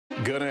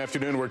Good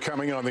afternoon. We're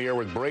coming on the air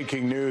with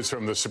breaking news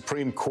from the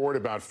Supreme Court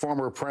about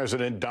former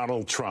President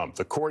Donald Trump.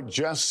 The court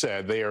just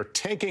said they are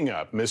taking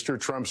up Mr.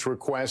 Trump's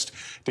request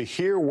to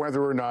hear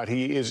whether or not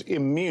he is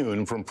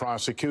immune from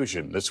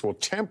prosecution. This will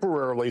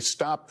temporarily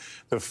stop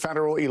the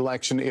federal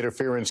election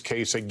interference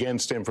case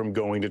against him from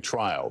going to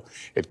trial.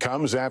 It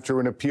comes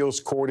after an appeals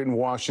court in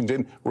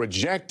Washington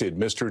rejected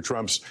Mr.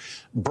 Trump's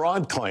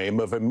broad claim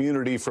of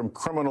immunity from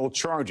criminal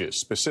charges,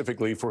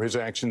 specifically for his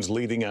actions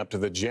leading up to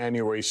the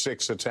January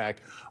 6th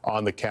attack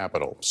on the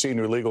Capitol.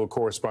 Senior legal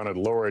correspondent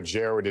Laura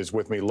Jarrett is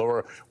with me.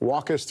 Laura,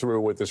 walk us through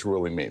what this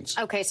ruling means.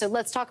 Okay, so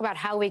let's talk about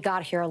how we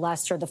got here,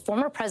 Lester. The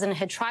former president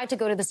had tried to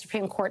go to the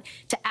Supreme Court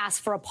to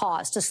ask for a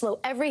pause, to slow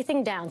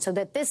everything down so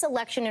that this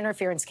election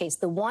interference case,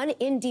 the one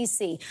in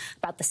D.C.,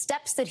 about the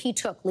steps that he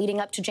took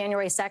leading up to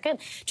January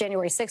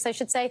 6th, I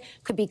should say,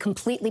 could be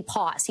completely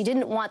paused. He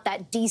didn't want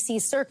that D.C.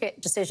 Circuit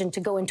decision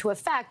to go into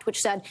effect,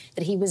 which said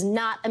that he was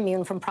not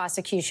immune from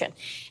prosecution.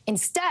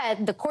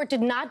 Instead, the court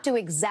did not do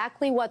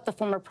exactly what the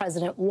former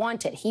president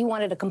wanted. He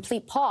wanted a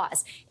complete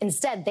pause.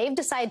 Instead, they've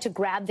decided to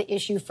grab the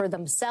issue for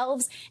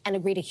themselves and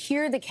agree to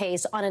hear the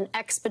case on an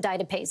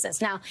expedited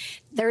basis. Now,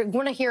 they're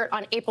going to hear it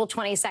on April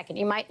 22nd.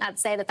 You might not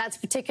say that that's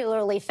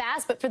particularly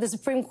fast, but for the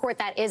Supreme Court,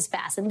 that is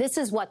fast. And this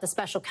is what the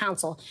special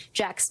counsel,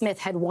 Jack Smith,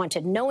 had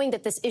wanted. Knowing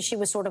that this issue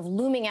was sort of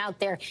looming out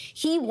there,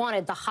 he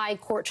wanted the high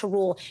court to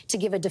rule to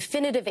give a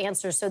definitive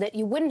answer so that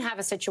you wouldn't have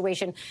a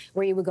situation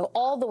where you would go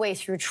all the way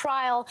through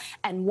trial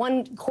and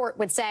one court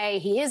would say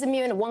he is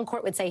immune and one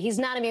court would say he's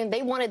not immune.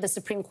 They wanted the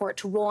Supreme Court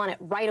to rule on it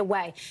right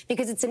away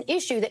because it's an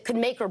issue that could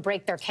make or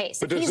break their case.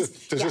 But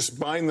does this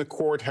bind the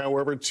court,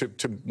 however, to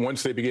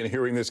once they begin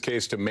hearing this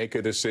case, to make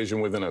a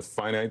decision within a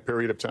finite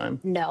period of time?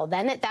 No.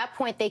 Then at that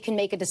point, they can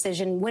make a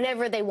decision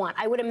whenever they want.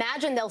 I would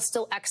imagine they'll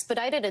still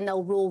expedite it and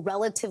they'll rule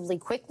relatively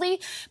quickly,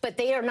 but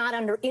they are not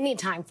under any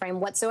time frame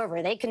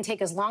whatsoever. They can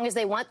take as long as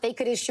they want. They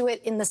could issue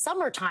it in the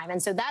summertime.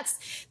 And so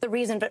that's the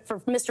reason. But for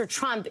Mr.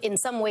 Trump, in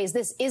some ways,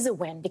 this is a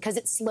win because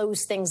it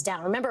slows things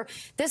down. Remember,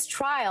 this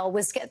trial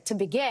was set to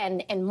begin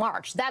in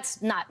March.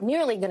 That's not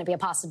nearly going to be a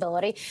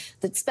possibility.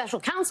 The special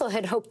counsel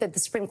had hoped that the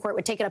Supreme Court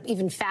would take it up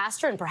even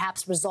faster and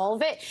perhaps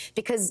resolve it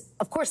because,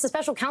 of course, the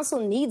special counsel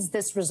needs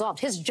this resolved.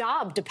 His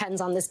job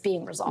depends on this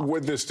being resolved.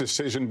 Would this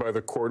decision by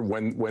the court,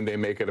 when they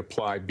make it,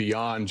 apply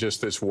beyond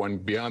just this one,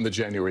 beyond the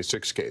January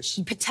 6th case?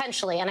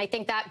 Potentially, and I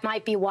think that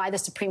might be why the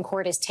Supreme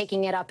Court is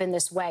taking it up in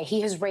this way.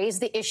 He has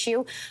raised the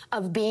issue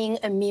of being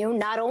immune,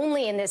 not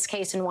only in this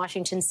case in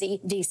Washington,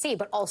 D.C.,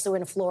 but also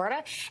in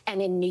Florida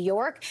and in New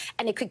York,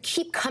 and it could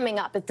keep coming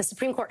up. If the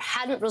Supreme Court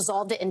hadn't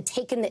resolved it and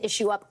taken the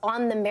issue up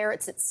on the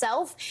merits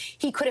itself,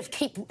 he could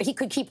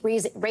keep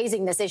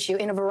raising this issue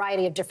in a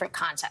variety of different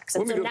contexts.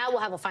 And so now we'll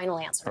have a final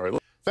answer. All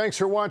right. Thanks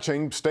for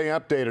watching. Stay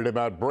updated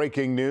about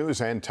breaking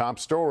news and top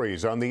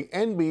stories on the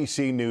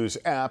NBC News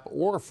app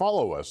or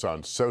follow us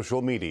on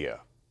social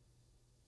media.